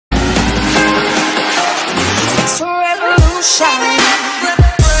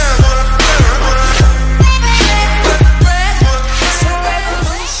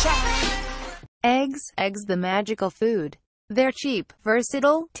Eggs the magical food. They're cheap,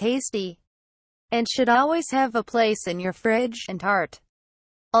 versatile, tasty, and should always have a place in your fridge and heart.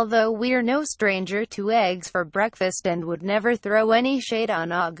 Although we're no stranger to eggs for breakfast and would never throw any shade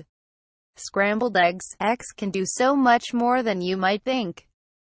on scrambled eggs can do so much more than you might think.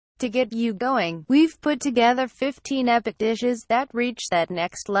 To get you going, we've put together 15 epic dishes that reach that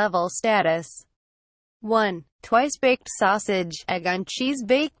next level status. 1. Twice baked sausage, egg on cheese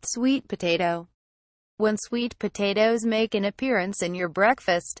baked sweet potato. When sweet potatoes make an appearance in your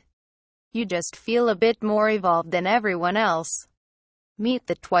breakfast, you just feel a bit more evolved than everyone else. Meet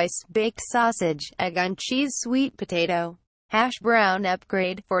the twice baked sausage, egg on cheese sweet potato. Hash brown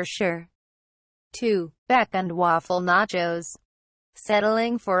upgrade, for sure. 2. Back and waffle nachos.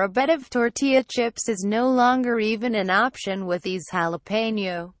 Settling for a bed of tortilla chips is no longer even an option with these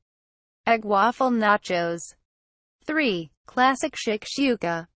jalapeno egg waffle nachos. 3. Classic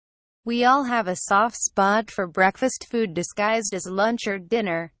shakshuka. We all have a soft spot for breakfast food disguised as lunch or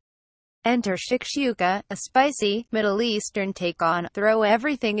dinner. Enter shakshuka, a spicy, Middle Eastern take on, throw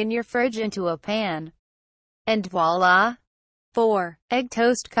everything in your fridge into a pan, and voila! 4. Egg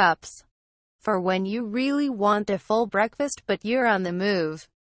toast cups. For when you really want a full breakfast but you're on the move,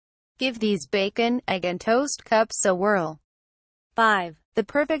 give these bacon, egg and toast cups a whirl. 5. The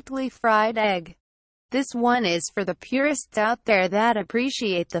perfectly fried egg. This one is for the purists out there that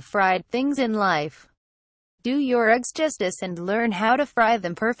appreciate the fried things in life. Do your eggs justice and learn how to fry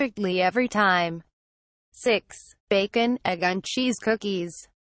them perfectly every time. 6. Bacon, egg on cheese cookies.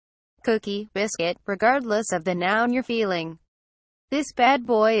 Cookie, biscuit, regardless of the noun you're feeling, this bad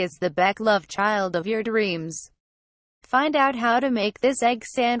boy is the back-love child of your dreams. Find out how to make this egg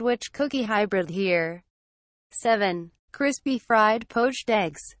sandwich cookie hybrid here. 7. Crispy fried poached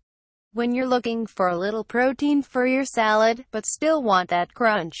eggs. When you're looking for a little protein for your salad, but still want that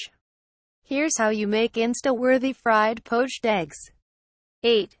crunch, here's how you make Insta-worthy fried poached eggs.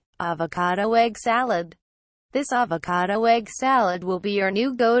 8. Avocado egg salad. This avocado egg salad will be your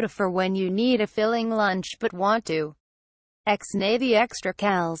new go-to for when you need a filling lunch but want to nay the extra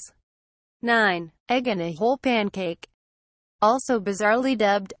cals. 9. Egg in a whole pancake. Also bizarrely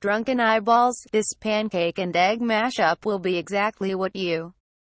dubbed drunken eyeballs, this pancake and egg mashup will be exactly what you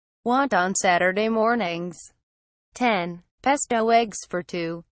want on Saturday mornings. 10. Pesto eggs for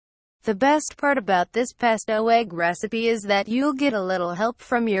 2. The best part about this pesto egg recipe is that you'll get a little help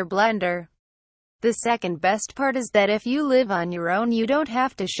from your blender. The second best part is that if you live on your own you don't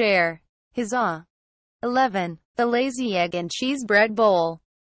have to share. Huzzah! 11. The lazy egg and cheese bread bowl.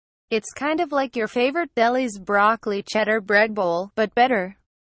 It's kind of like your favorite deli's broccoli cheddar bread bowl, but better,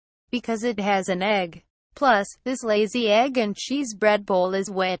 because it has an egg. Plus, this lazy egg and cheese bread bowl is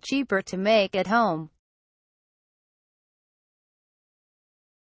way cheaper to make at home.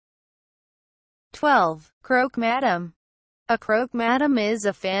 12. Croque Madame. A croque madame is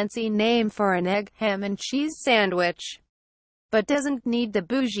a fancy name for an egg, ham and cheese sandwich, but doesn't need the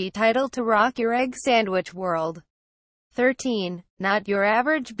bougie title to rock your egg sandwich world. 13. Not your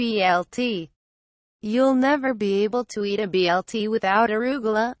average BLT. You'll never be able to eat a BLT without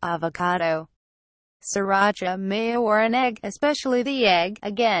arugula, avocado, sriracha, mayo or an egg, especially the egg,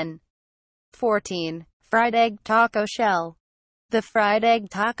 again. 14. Fried egg taco shell. The fried egg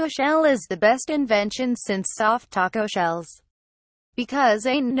taco shell is the best invention since soft taco shells, because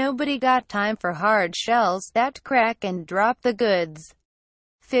ain't nobody got time for hard shells that crack and drop the goods.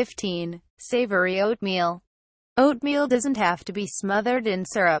 15. Savory oatmeal. Oatmeal doesn't have to be smothered in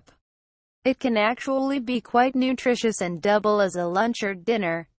syrup. It can actually be quite nutritious and double as a lunch or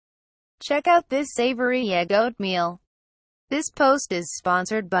dinner. Check out this savory egg oatmeal. This post is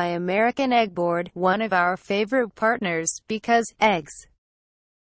sponsored by American Egg Board, one of our favorite partners, because eggs